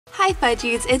Hi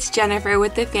Fudgies, it's Jennifer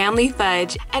with the Family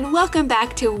Fudge, and welcome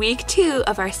back to week 2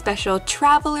 of our special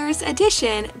Travelers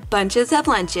Edition Bunches of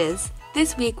Lunches.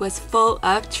 This week was full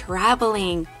of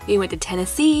traveling. We went to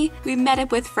Tennessee, we met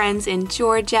up with friends in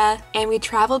Georgia, and we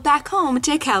traveled back home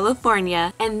to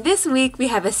California. And this week we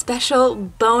have a special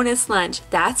bonus lunch.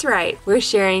 That's right, we're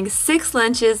sharing 6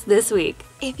 lunches this week.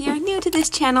 If you're new to this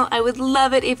channel, I would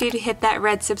love it if you'd hit that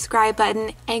red subscribe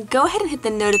button and go ahead and hit the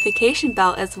notification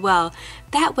bell as well.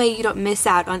 That way you don't miss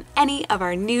out on any of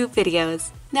our new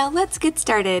videos. Now let's get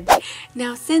started.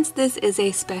 Now since this is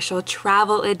a special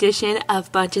travel edition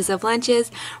of Bunches of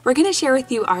Lunches, we're going to share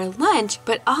with you our lunch,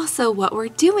 but also what we're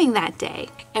doing that day.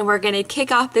 And we're going to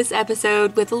kick off this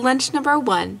episode with lunch number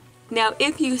 1. Now,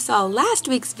 if you saw last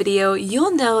week's video,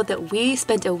 you'll know that we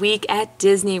spent a week at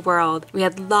Disney World. We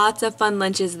had lots of fun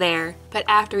lunches there. But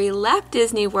after we left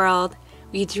Disney World,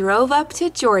 we drove up to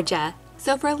Georgia.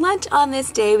 So for lunch on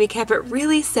this day, we kept it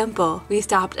really simple. We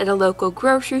stopped at a local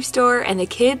grocery store and the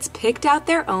kids picked out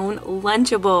their own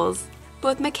Lunchables.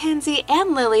 Both Mackenzie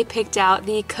and Lily picked out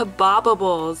the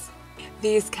Kebabables.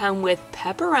 These come with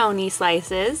pepperoni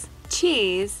slices,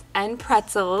 cheese, and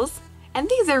pretzels. And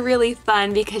these are really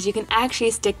fun because you can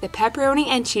actually stick the pepperoni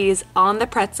and cheese on the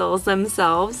pretzels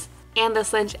themselves. And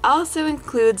this lunch also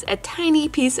includes a tiny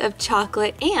piece of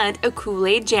chocolate and a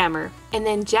Kool-Aid jammer. And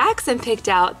then Jackson picked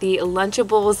out the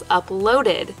Lunchables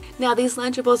Uploaded. Now these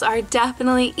Lunchables are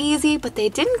definitely easy, but they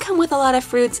didn't come with a lot of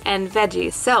fruits and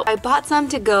veggies, so I bought some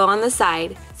to go on the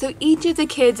side. So each of the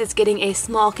kids is getting a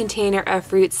small container of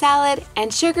fruit salad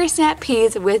and sugar snap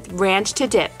peas with ranch to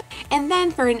dip. And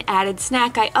then for an added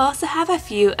snack, I also have a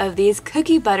few of these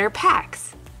cookie butter packs.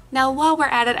 Now while we're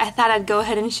at it, I thought I'd go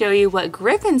ahead and show you what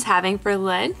Griffin's having for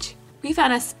lunch. We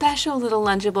found a special little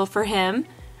Lunchable for him,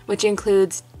 which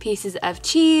includes pieces of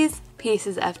cheese,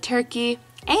 pieces of turkey,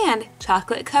 and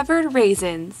chocolate-covered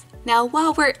raisins. Now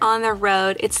while we're on the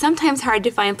road, it's sometimes hard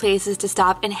to find places to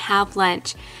stop and have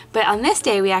lunch, but on this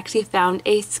day we actually found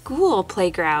a school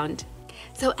playground.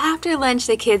 So after lunch,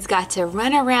 the kids got to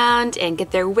run around and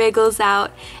get their wiggles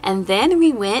out, and then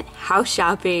we went house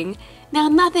shopping. Now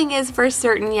nothing is for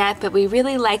certain yet, but we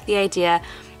really like the idea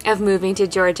of moving to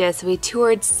Georgia, so we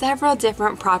toured several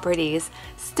different properties,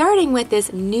 starting with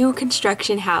this new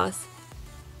construction house.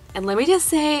 And let me just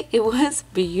say, it was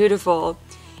beautiful.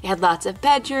 It had lots of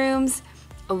bedrooms,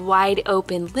 a wide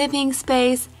open living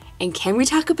space, and can we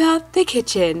talk about the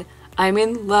kitchen? I'm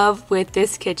in love with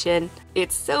this kitchen.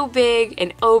 It's so big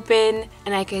and open,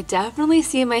 and I could definitely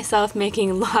see myself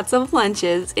making lots of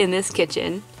lunches in this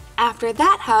kitchen. After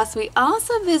that house, we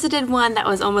also visited one that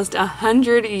was almost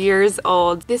 100 years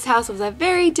old. This house was a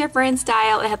very different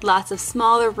style. It had lots of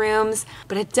smaller rooms,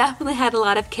 but it definitely had a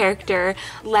lot of character.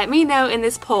 Let me know in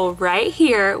this poll right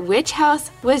here, which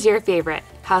house was your favorite?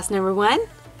 House number 1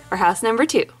 or house number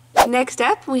 2? Next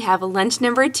up, we have lunch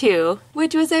number 2,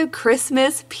 which was a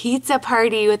Christmas pizza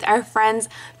party with our friends,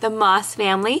 the Moss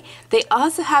family. They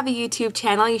also have a YouTube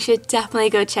channel. You should definitely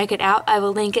go check it out. I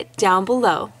will link it down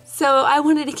below. So I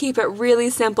wanted to keep it really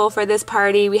simple for this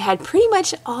party. We had pretty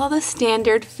much all the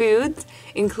standard foods,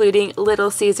 including Little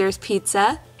Caesars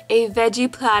pizza, a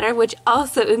veggie platter, which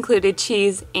also included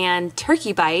cheese and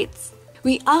turkey bites.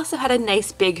 We also had a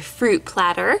nice big fruit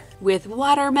platter with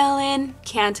watermelon,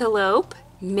 cantaloupe,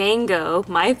 mango,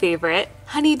 my favorite,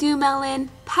 honeydew melon,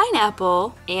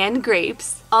 pineapple, and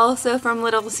grapes. Also from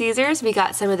Little Caesars, we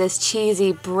got some of this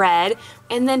cheesy bread.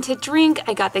 And then to drink,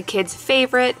 I got the kids'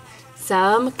 favorite,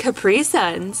 some Capri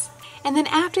Suns. And then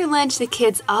after lunch, the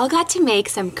kids all got to make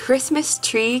some Christmas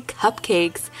tree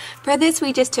cupcakes. For this,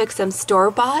 we just took some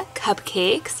store-bought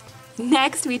cupcakes.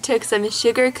 Next, we took some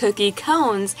sugar cookie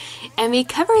cones and we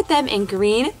covered them in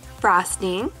green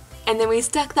frosting. And then we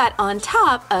stuck that on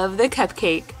top of the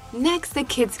cupcake. Next, the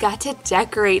kids got to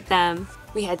decorate them.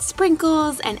 We had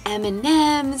sprinkles and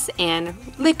M&Ms and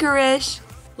licorice.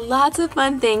 Lots of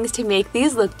fun things to make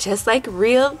these look just like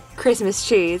real Christmas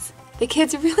trees. The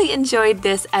kids really enjoyed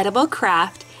this edible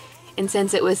craft, and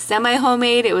since it was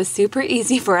semi-homemade, it was super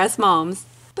easy for us moms,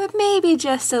 but maybe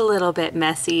just a little bit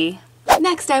messy.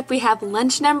 Next up, we have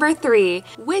lunch number 3,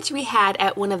 which we had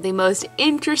at one of the most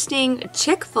interesting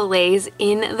Chick-fil-A's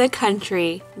in the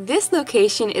country. This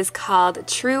location is called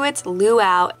Truett's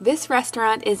Luau. This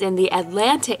restaurant is in the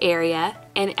Atlanta area,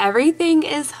 and everything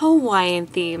is Hawaiian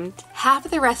themed. Half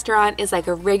of the restaurant is like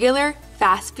a regular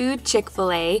fast food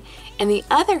Chick-fil-A, and the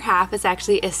other half is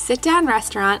actually a sit-down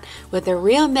restaurant with a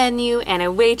real menu and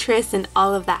a waitress and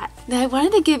all of that. Now I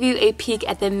wanted to give you a peek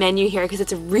at the menu here because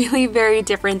it's really very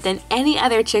different than any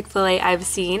other Chick-fil-A I've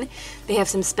seen. They have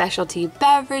some specialty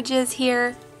beverages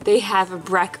here, They have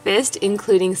breakfast,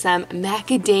 including some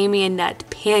macadamia nut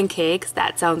pancakes.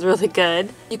 That sounds really good.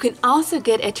 You can also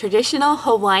get a traditional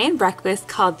Hawaiian breakfast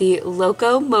called the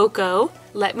Loco Moco.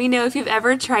 Let me know if you've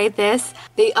ever tried this.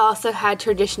 They also had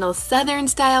traditional Southern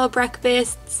style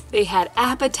breakfasts. They had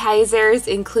appetizers,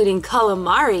 including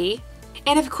calamari.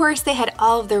 And of course, they had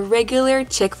all of the regular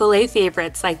Chick-fil-A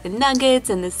favorites like the nuggets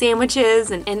and the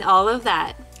sandwiches and all of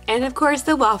that. And of course,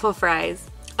 the waffle fries.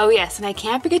 Oh yes, and I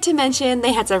can't forget to mention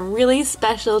they had some really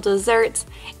special desserts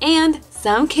and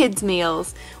some kids'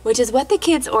 meals, which is what the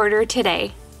kids ordered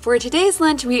today. For today's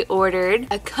lunch, we ordered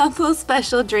a couple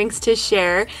special drinks to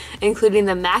share, including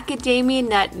the macadamia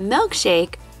nut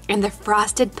milkshake and the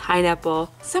frosted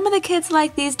pineapple. Some of the kids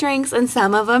liked these drinks and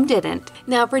some of them didn't.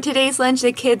 Now for today's lunch,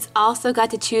 the kids also got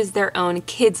to choose their own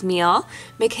kids meal.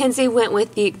 Mackenzie went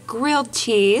with the grilled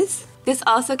cheese. This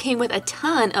also came with a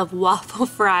ton of waffle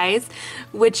fries,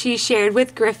 which she shared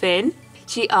with Griffin.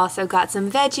 She also got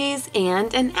some veggies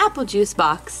and an apple juice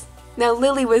box. Now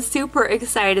Lily was super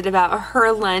excited about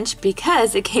her lunch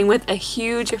because it came with a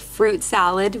huge fruit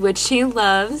salad, which she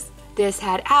loves. This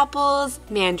had apples,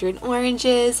 mandarin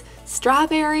oranges,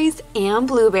 strawberries, and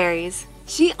blueberries.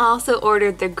 She also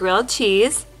ordered the grilled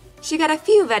cheese. She got a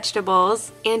few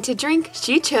vegetables, and to drink,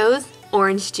 she chose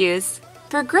orange juice.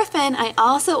 For Griffin, I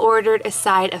also ordered a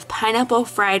side of pineapple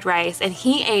fried rice, and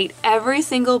he ate every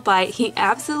single bite. He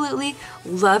absolutely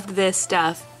loved this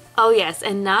stuff. Oh yes,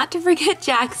 and not to forget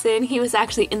Jackson. He was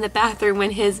actually in the bathroom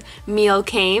when his meal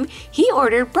came. He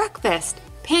ordered breakfast,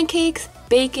 pancakes,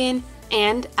 bacon,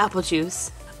 and apple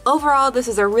juice. Overall, this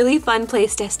was a really fun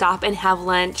place to stop and have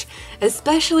lunch,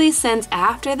 especially since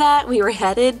after that we were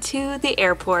headed to the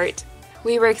airport.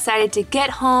 We were excited to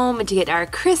get home and to get our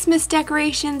Christmas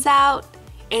decorations out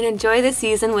and enjoy the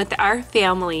season with our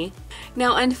family.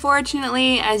 Now,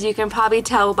 unfortunately, as you can probably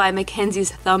tell by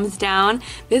Mackenzie's thumbs down,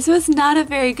 this was not a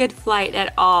very good flight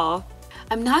at all.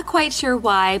 I'm not quite sure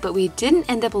why, but we didn't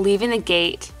end up leaving the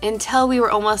gate until we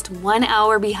were almost 1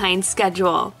 hour behind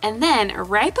schedule. And then,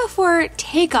 right before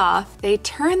takeoff, they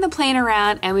turned the plane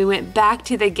around and we went back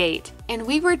to the gate. And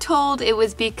we were told it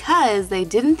was because they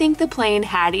didn't think the plane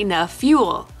had enough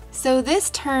fuel. So this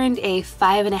turned a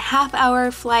 5.5 hour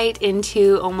flight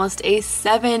into almost a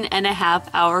 7.5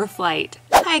 hour flight.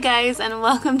 Hi guys, and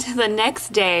welcome to the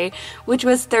next day, which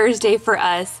was Thursday for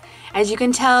us. As you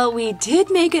can tell, we did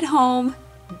make it home,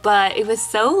 but it was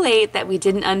so late that we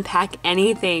didn't unpack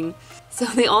anything. So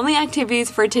the only activities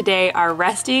for today are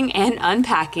resting and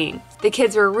unpacking. The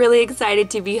kids were really excited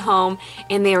to be home,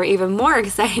 and they were even more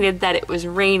excited that it was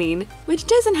raining, which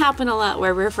doesn't happen a lot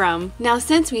where we're from. Now,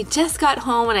 since we just got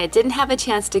home and I didn't have a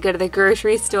chance to go to the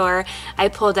grocery store, I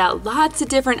pulled out lots of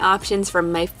different options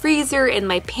from my freezer and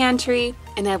my pantry,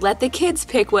 and I let the kids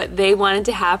pick what they wanted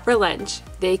to have for lunch.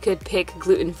 They could pick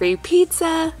gluten-free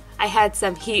pizza. I had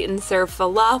some heat and serve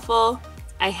falafel.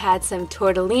 I had some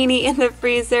tortellini in the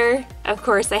freezer. Of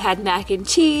course, I had mac and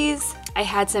cheese. I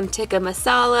had some tikka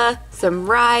masala, some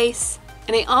rice,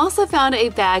 and I also found a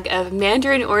bag of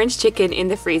mandarin orange chicken in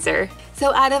the freezer.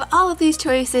 So out of all of these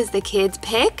choices, the kids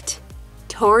picked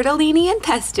tortellini and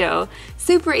pesto.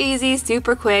 Super easy,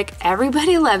 super quick,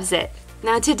 everybody loves it.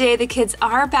 Now today the kids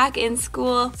are back in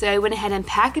school, so I went ahead and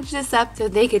packaged this up so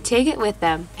they could take it with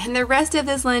them. And the rest of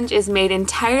this lunch is made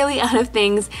entirely out of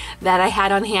things that I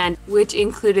had on hand, which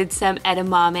included some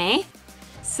edamame,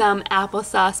 some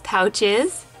applesauce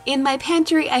pouches. In my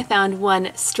pantry, I found one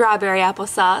strawberry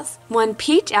applesauce, one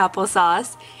peach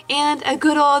applesauce, and a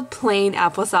good old plain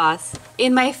applesauce.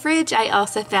 In my fridge, I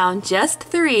also found just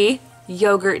 3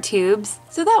 yogurt tubes,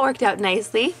 so that worked out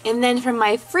nicely. And then from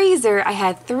my freezer, I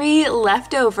had 3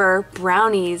 leftover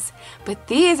brownies, but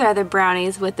these are the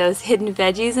brownies with those hidden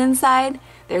veggies inside.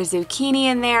 There's zucchini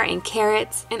in there and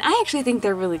carrots, and I actually think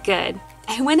they're really good.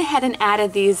 I went ahead and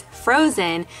added these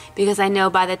frozen because I know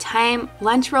by the time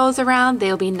lunch rolls around,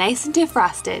 they'll be nice and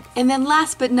defrosted. And then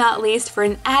last but not least, for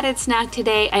an added snack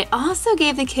today, I also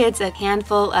gave the kids a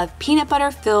handful of peanut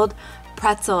butter filled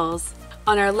pretzels.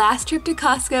 On our last trip to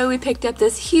Costco, we picked up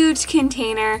this huge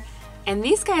container, and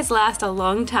these guys last a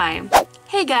long time.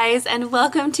 Hey guys, and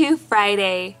welcome to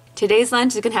Friday. Today's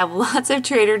lunch is gonna have lots of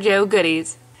Trader Joe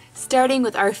goodies. Starting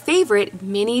with our favorite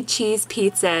mini cheese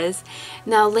pizzas.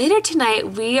 Now later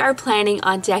tonight we are planning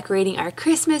on decorating our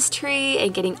Christmas tree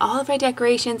and getting all of our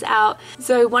decorations out,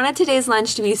 so I wanted today's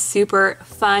lunch to be super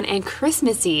fun and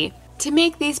Christmassy. To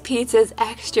make these pizzas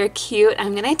extra cute,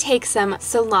 I'm going to take some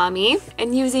salami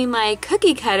and using my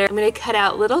cookie cutter, I'm going to cut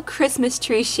out little Christmas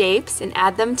tree shapes and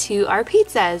add them to our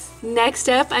pizzas. Next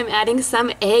up, I'm adding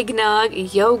some eggnog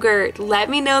yogurt. Let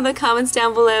me know in the comments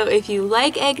down below if you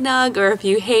like eggnog or if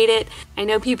you hate it. I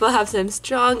know people have some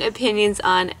strong opinions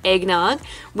on eggnog.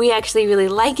 We actually really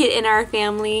like it in our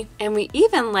family, and we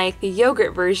even like the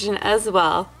yogurt version as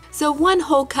well. So 1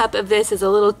 whole cup of this is a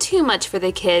little too much for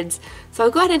the kids, so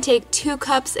I'll go ahead and take 2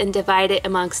 cups and divide it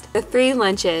amongst the 3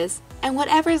 lunches. And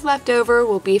whatever's left over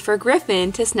will be for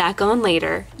Griffin to snack on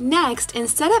later. Next,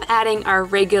 instead of adding our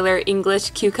regular English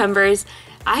cucumbers,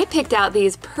 I picked out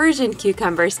these Persian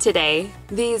cucumbers today.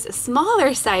 These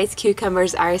smaller size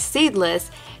cucumbers are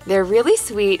seedless. They're really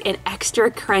sweet and extra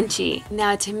crunchy.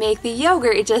 Now to make the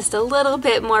yogurt just a little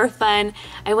bit more fun,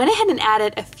 I went ahead and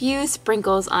added a few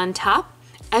sprinkles on top.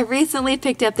 I recently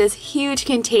picked up this huge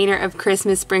container of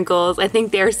Christmas sprinkles. I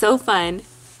think they're so fun.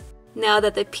 Now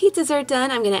that the pizzas are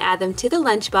done, I'm going to add them to the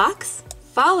lunchbox,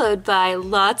 followed by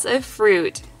lots of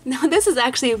fruit. Now this is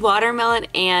actually watermelon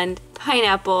and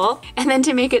pineapple. And then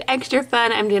to make it extra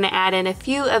fun, I'm going to add in a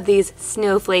few of these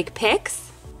snowflake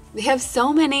picks. They have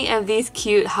so many of these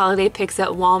cute holiday picks at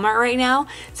Walmart right now,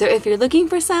 so if you're looking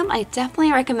for some, I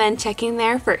definitely recommend checking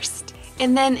there first.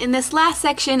 And then in this last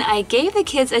section, I gave the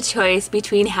kids a choice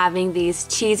between having these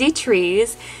cheesy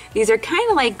trees. These are kind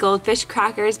of like goldfish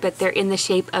crackers, but they're in the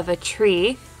shape of a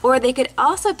tree. Or they could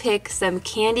also pick some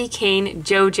candy cane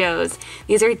JoJo's.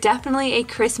 These are definitely a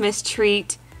Christmas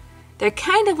treat. They're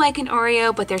kind of like an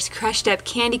Oreo, but there's crushed up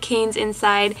candy canes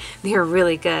inside. They're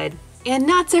really good. And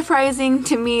not surprising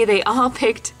to me, they all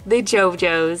picked the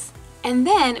JoJo's. And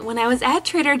then when I was at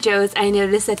Trader Joe's, I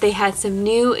noticed that they had some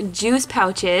new juice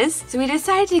pouches, so we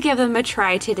decided to give them a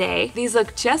try today. These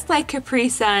look just like Capri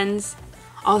Suns,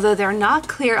 although they're not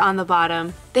clear on the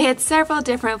bottom. They had several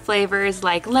different flavors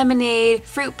like lemonade,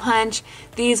 fruit punch.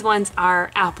 These ones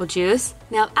are apple juice.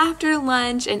 Now after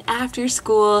lunch and after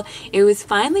school, it was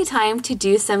finally time to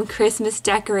do some Christmas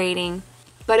decorating.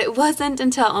 But it wasn't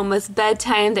until almost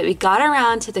bedtime that we got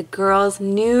around to the girls'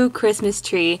 new Christmas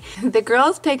tree. The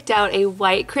girls picked out a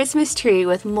white Christmas tree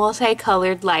with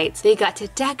multicolored lights. They got to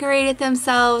decorate it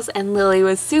themselves, and Lily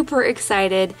was super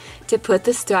excited to put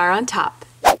the star on top.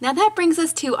 Now that brings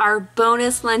us to our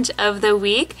bonus lunch of the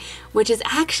week, which is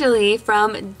actually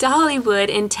from Dollywood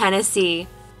in Tennessee.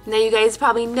 Now you guys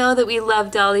probably know that we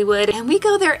love Dollywood, and we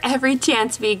go there every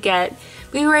chance we get.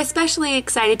 We were especially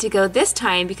excited to go this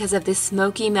time because of the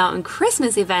Smoky Mountain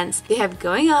Christmas events they have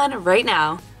going on right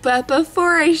now. But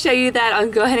before I show you that, I'll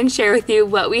go ahead and share with you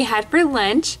what we had for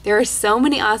lunch. There are so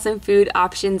many awesome food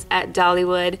options at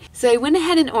Dollywood, so I went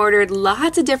ahead and ordered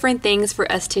lots of different things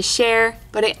for us to share,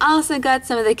 but I also got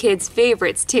some of the kids'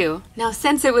 favorites too. Now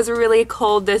since it was really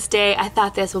cold this day, I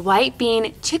thought this white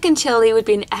bean chicken chili would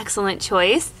be an excellent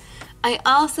choice. I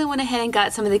also went ahead and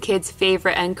got some of the kids'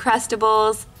 favorite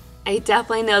Uncrustables. I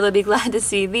definitely know they'll be glad to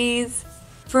see these.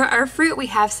 For our fruit, we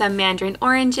have some mandarin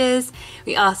oranges.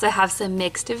 We also have some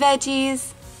mixed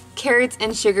veggies. Carrots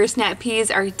and sugar snap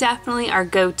peas are definitely our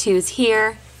go-tos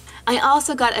here. I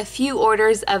also got a few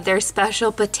orders of their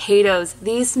special potatoes.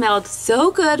 These smelled so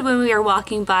good when we were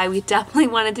walking by. We definitely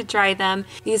wanted to try them.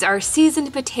 These are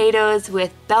seasoned potatoes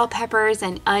with bell peppers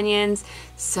and onions.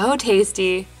 So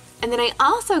tasty. And then I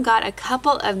also got a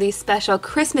couple of these special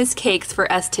Christmas cakes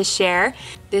for us to share.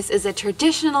 This is a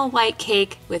traditional white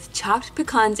cake with chopped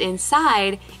pecans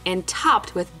inside and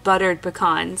topped with buttered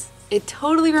pecans. It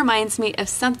totally reminds me of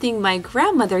something my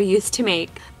grandmother used to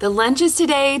make. The lunches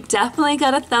today definitely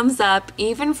got a thumbs up,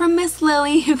 even from Miss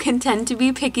Lily, who can tend to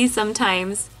be picky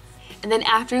sometimes. And then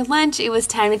after lunch, it was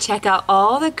time to check out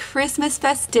all the Christmas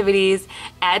festivities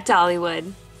at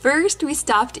Dollywood. First, we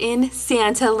stopped in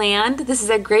Santa Land. This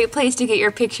is a great place to get your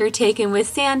picture taken with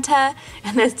Santa,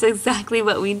 and that's exactly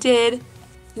what we did.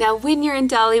 Now, when you're in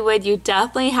Dollywood, you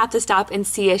definitely have to stop and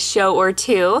see a show or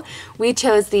two. We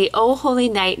chose the Oh Holy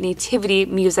Night Nativity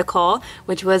musical,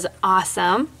 which was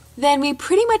awesome. Then we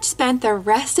pretty much spent the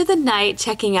rest of the night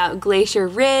checking out Glacier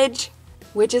Ridge,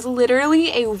 which is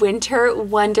literally a winter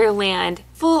wonderland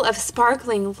full of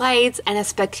sparkling lights and a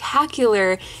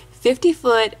spectacular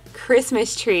 50-foot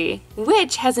Christmas tree,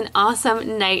 which has an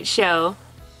awesome night show.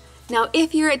 Now,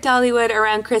 if you're at Dollywood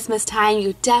around Christmas time,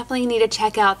 you definitely need to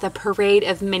check out the Parade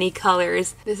of Many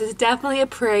Colors. This is definitely a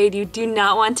parade you do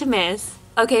not want to miss.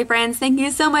 Okay, friends, thank you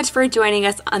so much for joining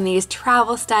us on these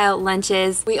travel style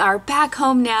lunches. We are back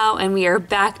home now and we are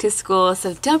back to school,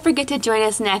 so don't forget to join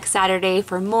us next Saturday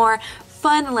for more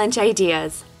fun lunch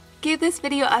ideas. Give this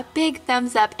video a big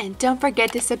thumbs up and don't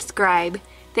forget to subscribe.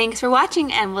 Thanks for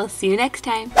watching, and we'll see you next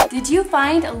time. Did you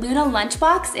find Luna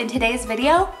lunchbox in today's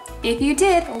video? If you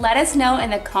did, let us know in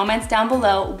the comments down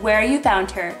below where you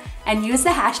found her and use the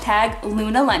hashtag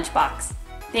Luna lunchbox.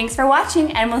 Thanks for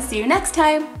watching, and we'll see you next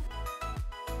time.